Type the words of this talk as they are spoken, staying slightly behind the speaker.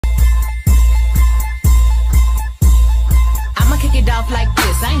off like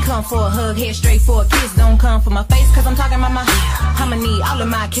this. I ain't come for a hug, head straight for a kiss. Don't come for my face, cause I'm talking about my I'ma need all of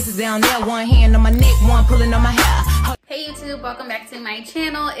my kisses down there. One hand on my neck, one pulling on my hair. Hey YouTube, welcome back to my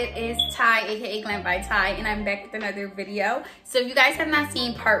channel. It is Ty, aka glambytai, and I'm back with another video. So if you guys have not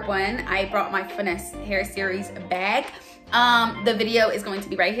seen part 1, I brought my Finesse hair series back. The video is going to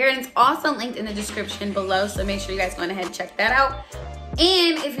be right here, and it's also linked in the description below, so make sure you guys go ahead and check that out.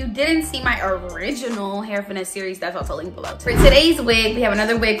 And if you didn't see my original hair finesse series, that's also linked below. For today's wig, we have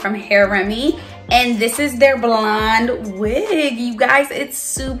another wig from HeraRemy, and this is their blonde wig. You guys, it's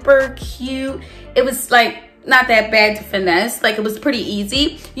super cute. It was like not that bad to finesse, like it was pretty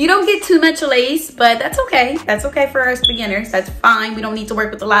easy. You don't get too much lace, but that's okay. That's okay for us beginners. That's fine. We don't need to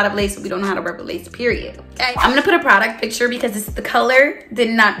work with a lot of lace, but we don't know how to work with lace, period. Okay, I'm gonna put a product picture because the color did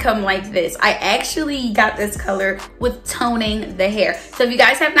not come like this. I actually got this color with toning the hair. So if you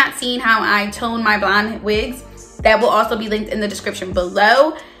guys have not seen how I tone my blonde wigs, that will also be linked in the description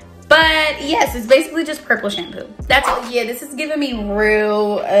below. But yes, it's basically just purple shampoo. That's all. Yeah, this is giving me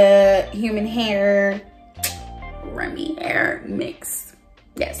real human hair, Remy hair mix.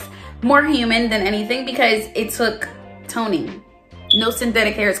 Yes, more human than anything because it took toning. No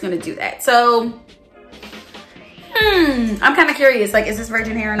synthetic hair is gonna do that. So I'm kind of curious, like, is this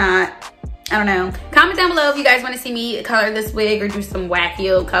virgin hair or not? I don't know. Comment down below if you guys want to see me color this wig or do some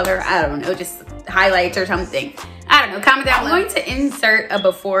wacky color. I don't know, just highlights or something. I don't know, comment down below. I'm going to insert a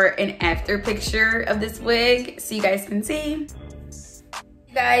before and after picture of this wig so you guys can see.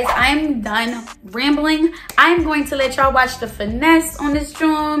 Guys, I'm done rambling. I'm going to let y'all watch the finesse on this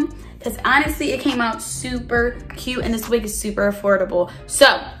drum because honestly it came out super cute and this wig is super affordable.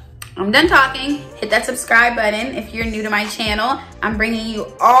 So I'm done talking. Hit that subscribe button if you're new to my channel. I'm bringing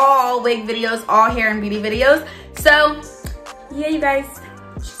you all wig videos, all hair and beauty videos. So yeah, you guys.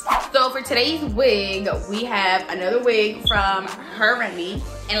 So for today's wig, we have another wig from HeraRemy.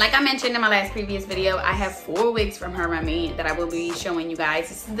 And like I mentioned in my last previous video, I have 4 wigs from HeraRemy that I will be showing you guys.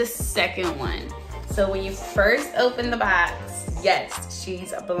 This is the second one. So when you first open the box, yes,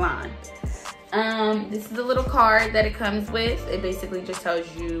 she's a blonde. This is the little card that it comes with. It basically just tells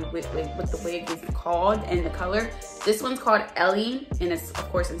you what the wig is called and the color. This one's called Ellie, and it's of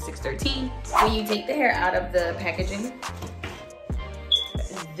course in 613. When you take the hair out of the packaging,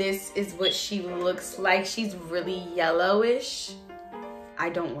 this is what she looks like. She's really yellowish. I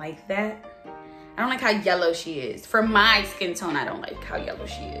don't like that. I don't like how yellow she is. For my skin tone, I don't like how yellow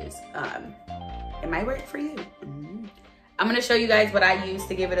she is. It might work for you. I'm gonna show you guys what I use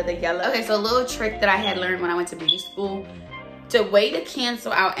to give it the yellow. Okay, so a little trick that I had learned when I went to beauty school. The way to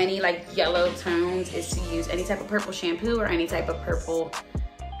cancel out any like yellow tones is to use any type of purple shampoo or any type of purple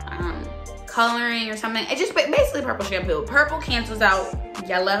coloring or something. It's just basically purple shampoo. Purple cancels out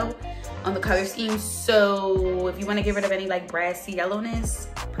yellow on the color scheme. So if you want to get rid of any like brassy yellowness,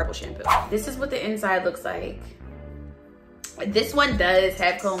 purple shampoo. This is what the inside looks like. This one does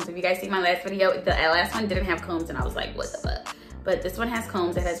have combs. If you guys see my last video, the last one didn't have combs and I was like, what the fuck? But this one has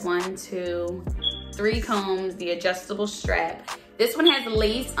combs. It has 1, 2, 3 combs, the adjustable strap. This one has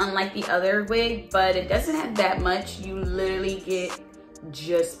lace unlike the other wig, but it doesn't have that much. You literally get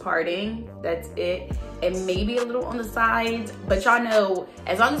just parting, that's it, and maybe a little on the sides, but y'all know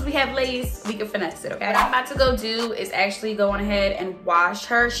as long as we have lace we can finesse it. Okay, what I'm about to go do is actually go on ahead and wash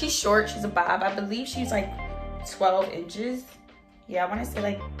her. She's short, she's a bob. I believe she's like 12 inches. Yeah, I want to say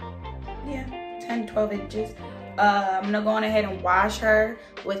like, yeah, 10 12 inches. I'm gonna go on ahead and wash her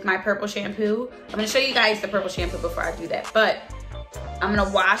with my purple shampoo. I'm gonna show you guys the purple shampoo before I do that, but I'm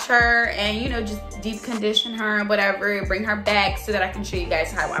gonna wash her and, you know, just deep condition her and whatever, bring her back so that I can show you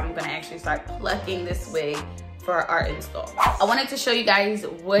guys how I'm gonna actually start plucking this wig for our install. I wanted to show you guys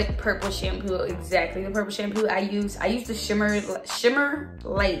what purple shampoo, exactly the purple shampoo I use. I use the Shimmer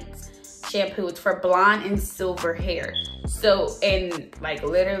Lights shampoo. It's for blonde and silver hair. So, and like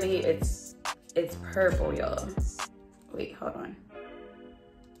literally it's purple, y'all. Wait, hold on.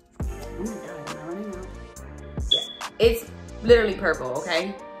 Oh my God, am I running out? Yeah, it's literally purple,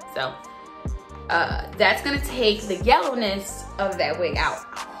 okay? So that's gonna take the yellowness of that wig out,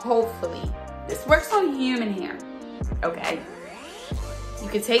 hopefully. This works on human hair, okay? You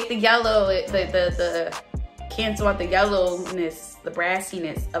can take the yellow, the cancel out the yellowness, the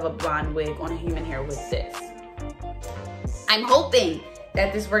brassiness of a blonde wig on a human hair with this. I'm hoping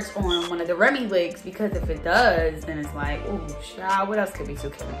that this works on one of the Remy wigs, because if it does, then it's like, oh, child, what else could we do?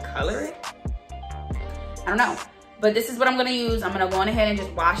 Can we color it? I don't know. But this is what I'm gonna use. I'm gonna go on ahead and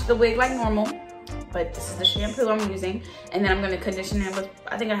just wash the wig like normal. But this is the shampoo I'm using. And then I'm gonna condition it with,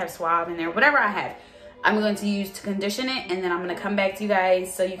 I think I have Suave in there, whatever I have. I'm going to use to condition it. And then I'm gonna come back to you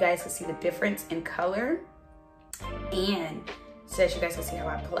guys so you guys can see the difference in color and so that you guys can see how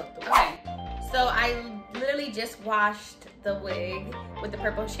I pluck the wig. Okay, so I literally just washed the wig with the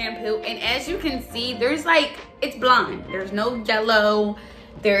purple shampoo, and as you can see, there's like, it's blonde. There's no yellow.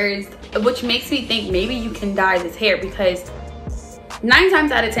 Which makes me think maybe you can dye this hair, because 9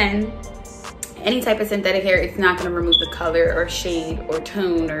 times out of 10, any type of synthetic hair, it's not gonna remove the color or shade or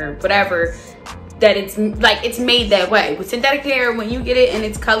tone or whatever that it's like, it's made that way. With synthetic hair, when you get it and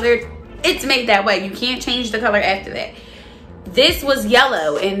it's colored, it's made that way. You can't change the color after that. This was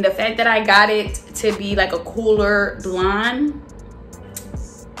yellow, and the fact that I got it to be like a cooler blonde,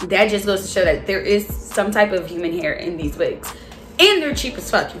 that just goes to show that there is some type of human hair in these wigs. And they're cheap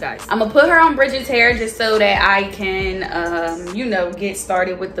as fuck, you guys. I'm gonna put her on Bridget's hair just so that I can, you know, get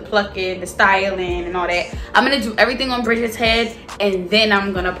started with the plucking, the styling, and all that. I'm gonna do everything on Bridget's head, and then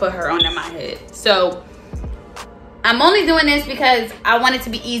I'm gonna put her onto my head. So I'm only doing this because I want it to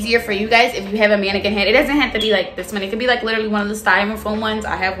be easier for you guys if you have a mannequin head. It doesn't have to be like this one. It could be like literally one of the styrofoam ones.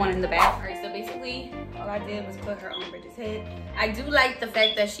 I have one in the back. All right, so basically all I did was put her on Bridget's head. I do like the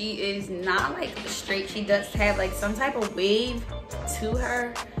fact that she is not like straight. She does have like some type of wave to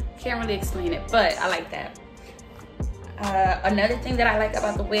her. Can't really explain it, but I like that. Another thing that I like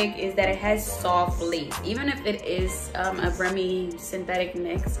about the wig is that it has soft lace. Even if it is a Remy synthetic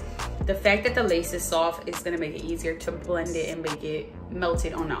mix, the fact that the lace is soft, it's gonna make it easier to blend it and make it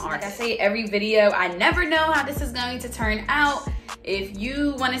melted on the arm. Like I say every video, I never know how this is going to turn out. If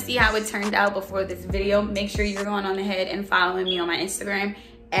you want to see how it turned out before this video, make sure you're going on ahead and following me on my Instagram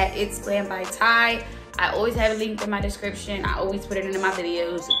at itsglambytai. I always have a link in my description. I always put it in my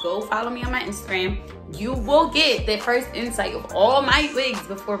videos. Go follow me on my Instagram. You will get the first insight of all my wigs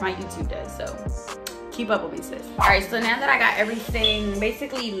before my YouTube does. So keep up with me, sis. All right, so now that I got everything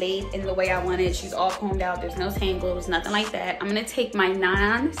basically laid in the way I wanted, she's all combed out, there's no tangles, nothing like that. I'm gonna take my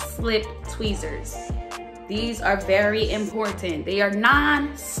non-slip tweezers. These are very important. They are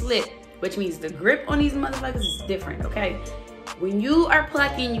non-slip, which means the grip on these motherfuckers is different, okay? When you are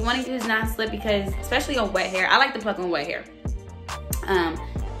plucking, you wanna use non-slip because, especially on wet hair, I like to pluck on wet hair.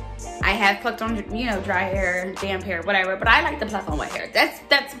 I have plucked on, you know, dry hair, damp hair, whatever, but I like to pluck on wet hair.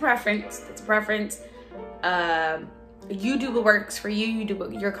 That's a preference, that's a preference. You do what works for you. You do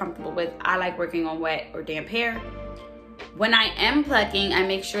what you're comfortable with. I like working on wet or damp hair. When I am plucking, I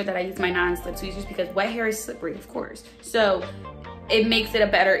make sure that I use my non-slip tweezers because wet hair is slippery, of course. So it makes it a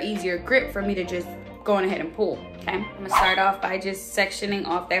better, easier grip for me to just go on ahead and pull, okay? I'm gonna start off by just sectioning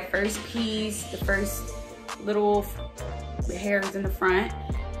off that first piece, the first little hairs in the front.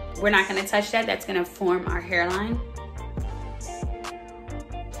 We're not gonna touch that. That's gonna form our hairline.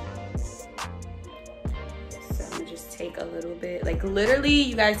 Take a little bit, like literally,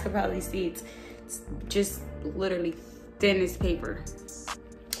 you guys could probably see it's just literally thin as paper,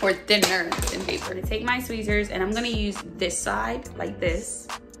 or thinner than paper. I'm gonna take my tweezers and I'm gonna use this side like this,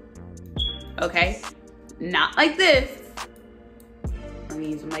 okay? Not like this. I'm gonna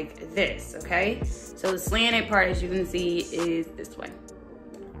use them like this, okay? So the slanted part, as you can see, is this way.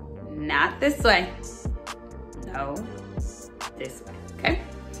 Not this way. No, this way, okay?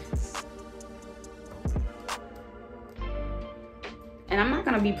 And I'm not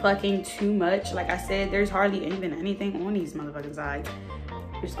gonna be plucking too much. Like I said, there's hardly even anything on these motherfucking sides.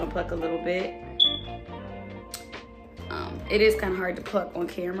 We're just gonna pluck a little bit. It is kind of hard to pluck on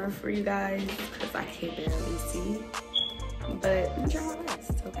camera for you guys because I can barely see. But I'm gonna try my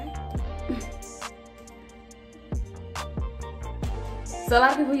best, okay? So a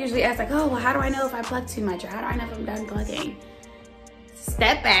lot of people usually ask like, oh, well, how do I know if I pluck too much? Or how do I know if I'm done plucking?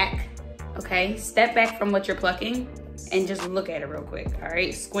 Step back, okay? Step back from what you're plucking and just look at it real quick, all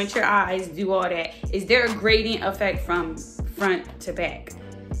right? Squint your eyes, do all that. Is there a gradient effect from front to back?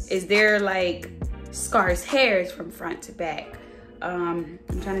 Is there like scarce hairs from front to back? I'm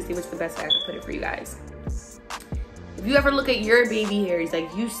trying to see what's the best way I can put it for you guys. If you ever look at your baby hairs, like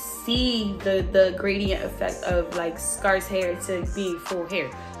you see the gradient effect of like scarce hair to being full hair.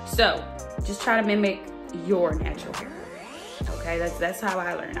 So just try to mimic your natural hair, okay? That's how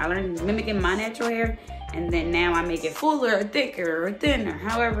I learned. I learned mimicking my natural hair, and then now I make it fuller or thicker or thinner,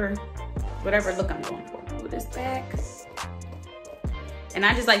 however, whatever look I'm going for. Pull this back. And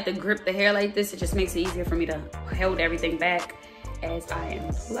I just like to grip the hair like this. It just makes it easier for me to hold everything back as I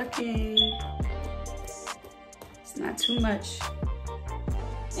am plucking. It's not too much.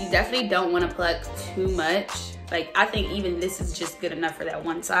 You definitely don't want to pluck too much. Like, I think even this is just good enough for that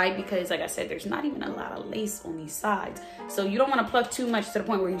one side because, like I said, there's not even a lot of lace on these sides. So you don't want to pluck too much to the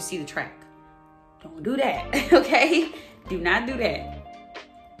point where you see the track. Don't do that, okay? Do not do that.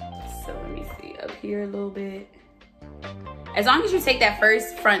 So let me see, up here a little bit. As long as you take that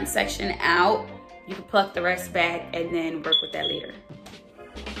first front section out, You can pluck the rest back and then work with that later.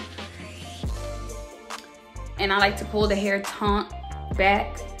 And I like to pull the hair taunt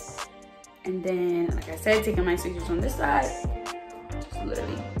back. And then, like I said, taking my tweezers on this side, just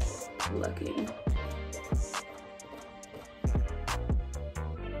literally plucking.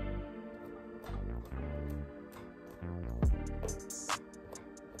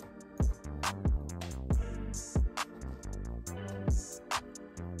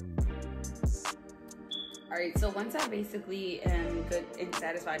 All right, so once I basically am good and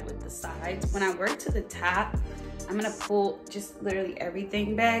satisfied with the sides, when I work to the top, I'm gonna pull just literally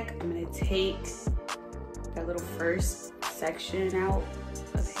everything back. I'm gonna take that little first section out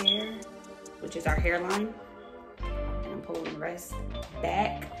of hair, which is our hairline, and I'm pulling the rest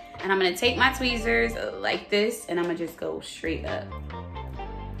back. And I'm gonna take my tweezers like this, and I'm gonna just go straight up.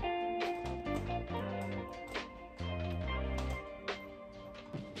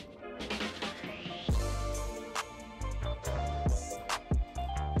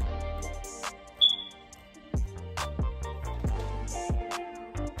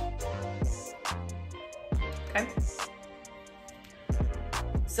 Okay.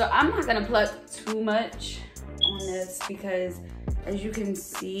 So I'm not gonna pluck too much on this because, as you can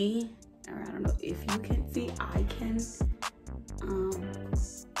see, or I don't know if you can see, I can.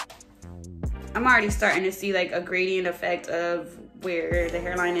 I'm already starting to see like a gradient effect of where the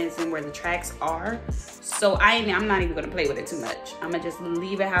hairline is and where the tracks are. So I'm not even gonna play with it too much. I'm gonna just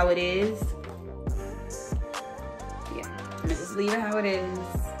leave it how it is. Yeah, I'm gonna just leave it how it is.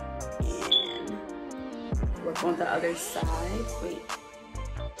 Work on the other side. Wait,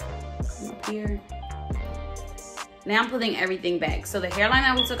 come up here. Now I'm pulling everything back. So the hairline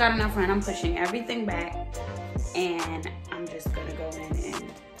that we took out in the front, I'm pushing everything back, and I'm just gonna go in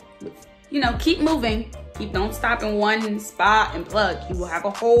and, you know, keep moving. Don't stop in one spot and plug. You will have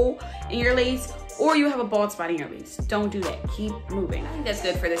a hole in your lace, or you have a bald spot in your lace. Don't do that. Keep moving. I think that's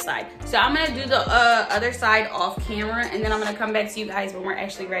good for this side. So I'm gonna do the other side off camera, and then I'm gonna come back to you guys when we're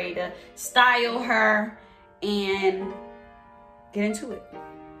actually ready to style her and get into it.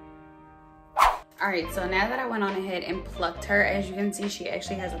 All right, so now that I went on ahead and plucked her, as you can see, she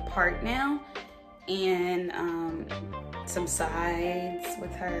actually has a part now and some sides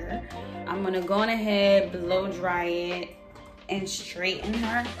with her. I'm gonna go on ahead, blow dry it, and straighten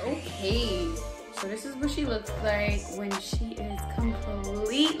her. Okay, so this is what she looks like when she is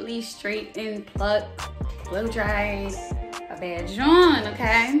completely straightened, plucked, blow dried, a badge on,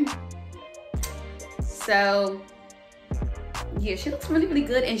 okay? So yeah, she looks really, really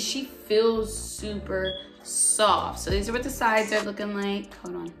good, and she feels super soft. So these are what the sides are looking like.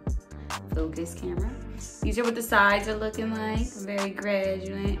 Hold on, focus camera. These are what the sides are looking like. Very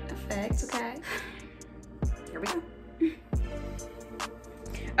graduate effect, okay? Here we go.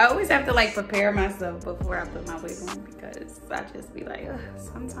 I always have to like prepare myself before I put my wig on, because I just be like, ugh,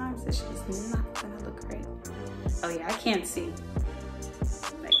 sometimes it's just not gonna look great. Oh yeah, I can't see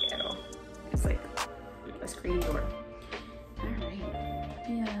like at all. It's like a screen door. All right,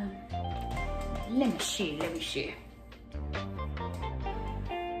 yeah. Let me see.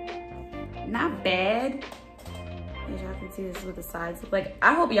 Not bad. As y'all can see, this is what the sides look like.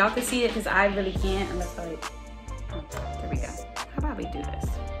 I hope y'all can see it, because I really can't unless I, oh, there we go. How about we do this?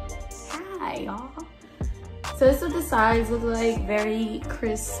 Hi, y'all. So this is what the sides look like. Very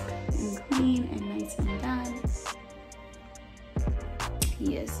crisp and clean and nice and done.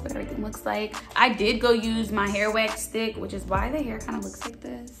 Yes, what everything looks like. I did go use my hair wax stick, which is why the hair kind of looks like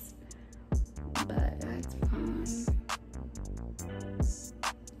this. But that's fine.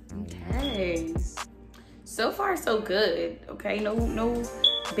 Okay. So far, so good. Okay, no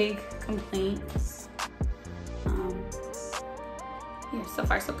big complaints. Yeah, so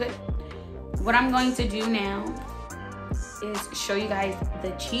far, so good. What I'm going to do now is show you guys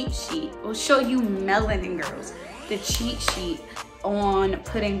the cheat sheet. We'll show you melanin girls the cheat sheet on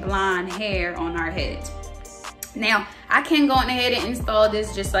putting blonde hair on our heads. Now, I can go on ahead and install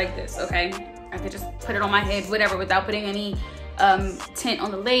this just like this, okay? I could just put it on my head, whatever, without putting any tint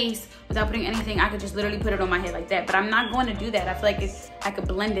on the lace, without putting anything. I could just literally put it on my head like that, but I'm not going to do that. I feel like I could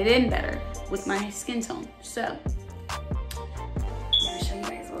blend it in better with my skin tone. So, let me show you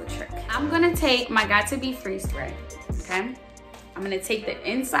guys a little trick. I'm gonna take my Got To Be Free spray, okay? I'm gonna take the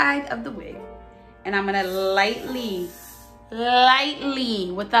inside of the wig, and I'm gonna lightly,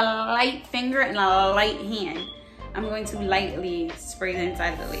 with a light finger and a light hand, I'm going to lightly spray the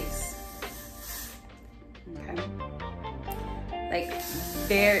inside of the lace. Okay. Like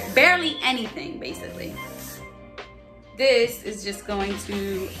barely anything, basically. This is just going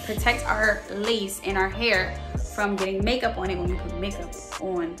to protect our lace and our hair from getting makeup on it when we put makeup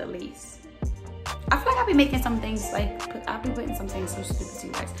on the lace. I feel like I'll be making some things like, I'll be putting some things so stupid to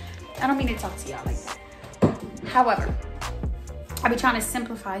you guys. I don't mean to talk to y'all like that. However, I've been trying to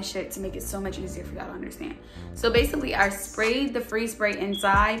simplify shit to make it so much easier for y'all to understand. So basically, I sprayed the freeze spray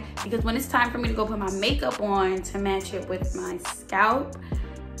inside because when it's time for me to go put my makeup on to match it with my scalp,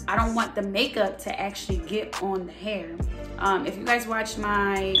 I don't want the makeup to actually get on the hair. If you guys watched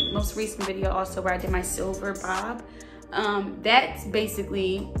my most recent video also where I did my silver bob, that's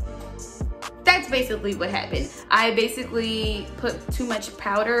basically what happened. I basically put too much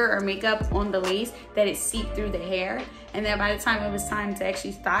powder or makeup on the lace that it seeped through the hair. And then by the time it was time to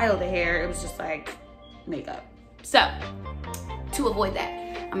actually style the hair, it was just like makeup. So to avoid that,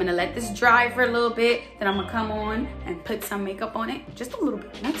 I'm gonna let this dry for a little bit. Then I'm gonna come on and put some makeup on it. Just a little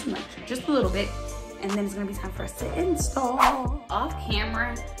bit, not too much, just a little bit. And then it's gonna be time for us to install. Off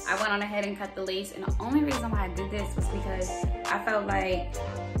camera, I went on ahead and cut the lace. And the only reason why I did this was because I felt like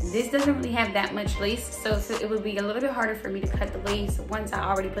this doesn't really have that much lace. So it would be a little bit harder for me to cut the lace once I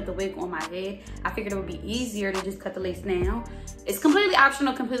already put the wig on my head. I figured it would be easier to just cut the lace now. It's completely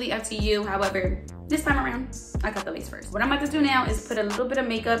optional, completely up to you. However, this time around, I cut the lace first. What I'm about to do now is put a little bit of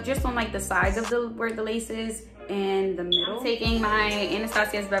makeup just on like the sides of where the lace is and the middle. I'm taking my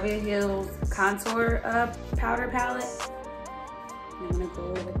Anastasia's Beverly Hills contour powder palette. And I'm gonna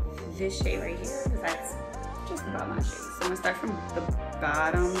go with this shade right here because that's just about my shade. So I'm gonna start from the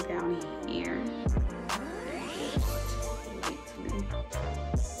bottom down here.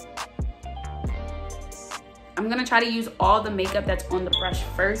 I'm gonna try to use all the makeup that's on the brush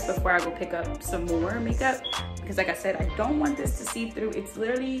first before I go pick up some more makeup. Because like I said, I don't want this to seep through. It's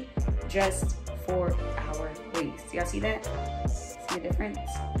literally just for our lace. Y'all see that? See the difference?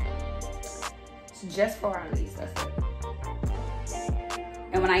 It's just for our lace, that's it.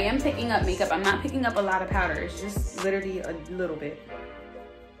 And when I am picking up makeup, I'm not picking up a lot of powder. It's just literally a little bit.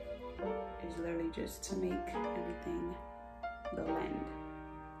 It's literally just to make everything blend.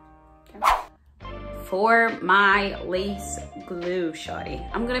 Okay. For my lace glue, shawty,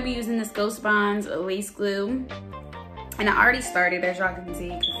 I'm gonna be using this Ghost Bonds lace glue. And I already started, as y'all can see,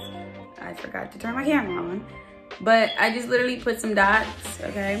 because I forgot to turn my camera on. But I just literally put some dots,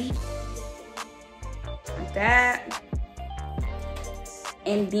 okay? Like that.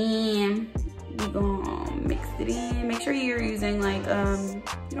 And then we gonna mix it in. Make sure you're using like,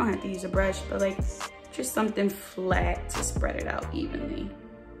 you don't have to use a brush, but like just something flat to spread it out evenly.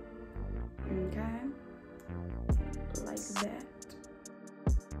 Okay, like that.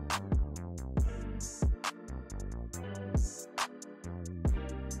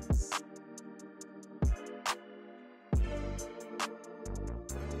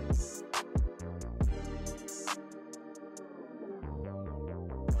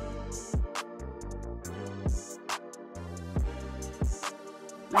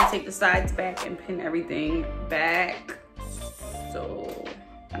 I'm gonna take the sides back and pin everything back so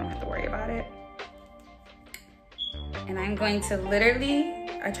I don't have to worry about it. And I'm going to literally,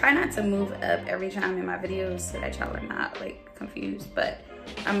 I try not to move up every time in my videos so that y'all are not like confused, but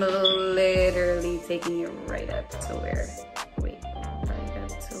I'm literally taking it right up to where, wait, right up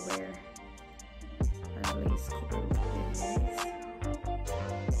to where our lace glue is.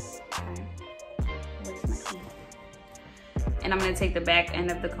 Okay, where's my comb? And I'm gonna take the back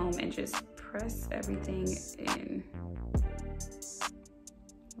end of the comb and just press everything in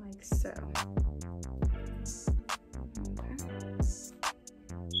like so. Okay.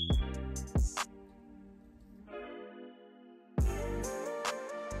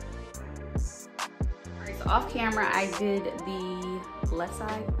 All right, so off camera, I did the left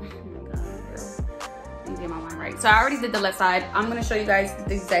side. Oh my God, girl. Let me get my line right. So I already did the left side. I'm gonna show you guys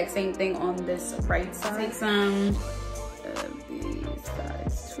the exact same thing on this right side. Take some these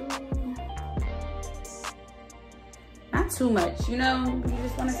sides too. Not too much, you know, you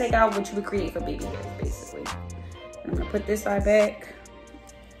just want to take out what you would create for baby hairs, basically. And I'm gonna put this side back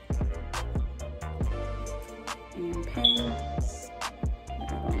and pin. And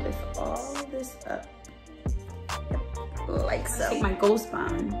I'm gonna lift all this up, like so. Take my Ghost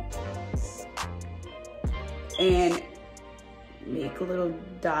Bond and make little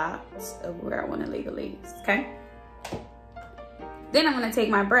dots of where I want to lay the lace. Okay. Then I'm gonna take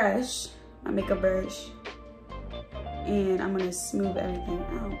my brush, my makeup brush, and I'm gonna smooth everything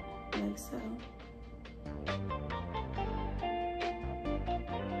out like so.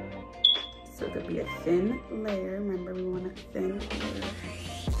 So it could be a thin layer. Remember, we want a thin layer.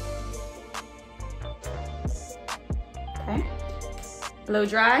 Okay, blow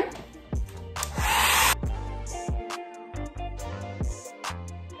dry.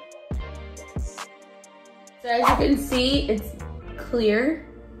 So as you can see, it's clear.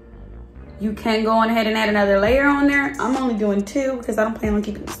 You can go on ahead and add another layer on there. I'm only doing 2 because I don't plan on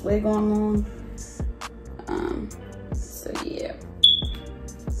keeping this wig on long. So yeah.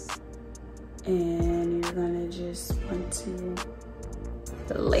 And you're gonna just want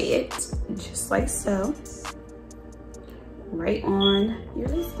to lay it just like so, right on your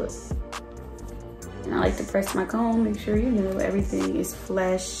lace glue. And I like to press my comb, make sure you know everything is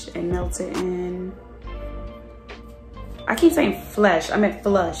flesh and melted in. I keep saying flesh, I meant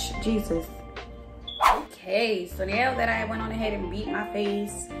flush, Jesus. Okay, so now that I went on ahead and beat my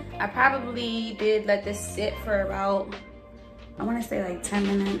face, I probably did let this sit for about, I wanna say like 10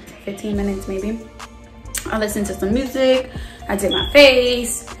 minutes, 15 minutes maybe. I listened to some music, I did my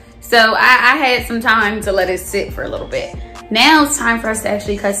face. So I had some time to let it sit for a little bit. Now it's time for us to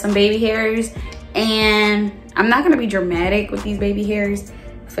actually cut some baby hairs. And I'm not gonna be dramatic with these baby hairs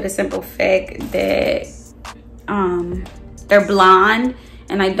for the simple fact that they're blonde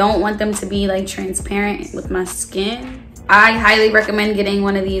and I don't want them to be like transparent with my skin. I highly recommend getting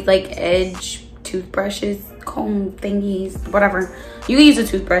one of these like edge toothbrushes, comb thingies, whatever. You can use a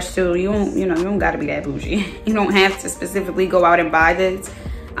toothbrush too. You don't gotta be that bougie. You don't have to specifically go out and buy this.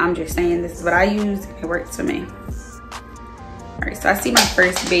 I'm just saying this is what I use. It works for me. All right, so I see my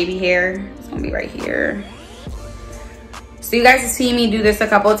first baby hair. It's gonna be right here. So you guys have seen me do this a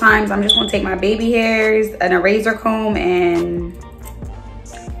couple of times. I'm just gonna take my baby hairs and a razor comb and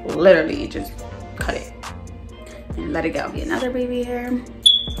literally just cut it and let it go. Get another baby hair.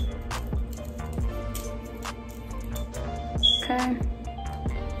 Okay.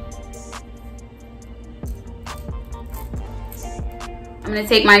 I'm gonna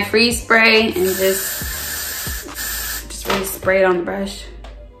take my freeze spray and just really spray it on the brush.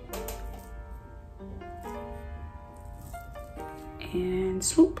 And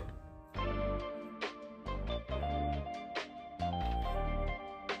swoop.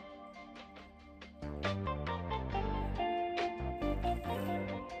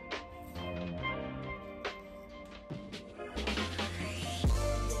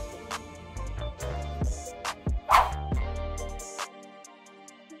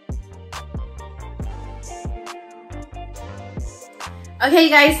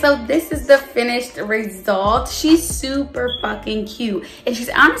 Okay guys, so this is the finished result. She's super fucking cute. And she's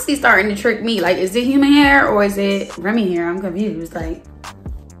honestly starting to trick me. Like, is it human hair or is it Remy hair? I'm confused. Like,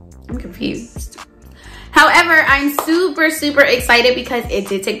 I'm confused. However, I'm super, super excited because it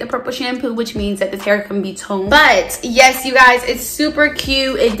did take the purple shampoo, which means that this hair can be toned. But yes, you guys, it's super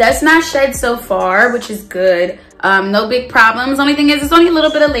cute. It does not shed so far, which is good. No big problems. Only thing is, it's only a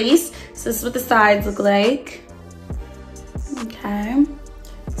little bit of lace. So this is what the sides look like. Okay,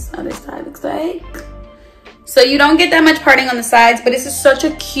 so this side looks like. So you don't get that much parting on the sides, but this is such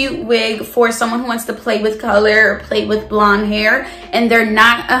a cute wig for someone who wants to play with color or play with blonde hair and they're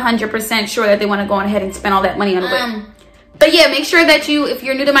not 100% sure that they want to go on ahead and spend all that money on a wig. But yeah, make sure that if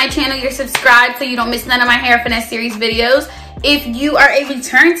you're new to my channel, you're subscribed so you don't miss none of my hair finesse series videos. If you are a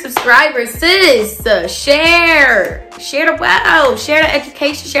return subscriber, sis, share the wow, share the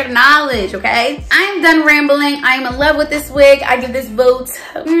education, share the knowledge, okay? I am done rambling. I am in love with this wig. I give this vote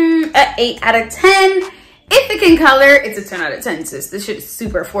an 8 out of 10. If it can color, it's a 10 out of 10, sis. This shit is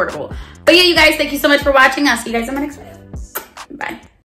super affordable. But yeah, you guys, thank you so much for watching. I'll see you guys in my next video.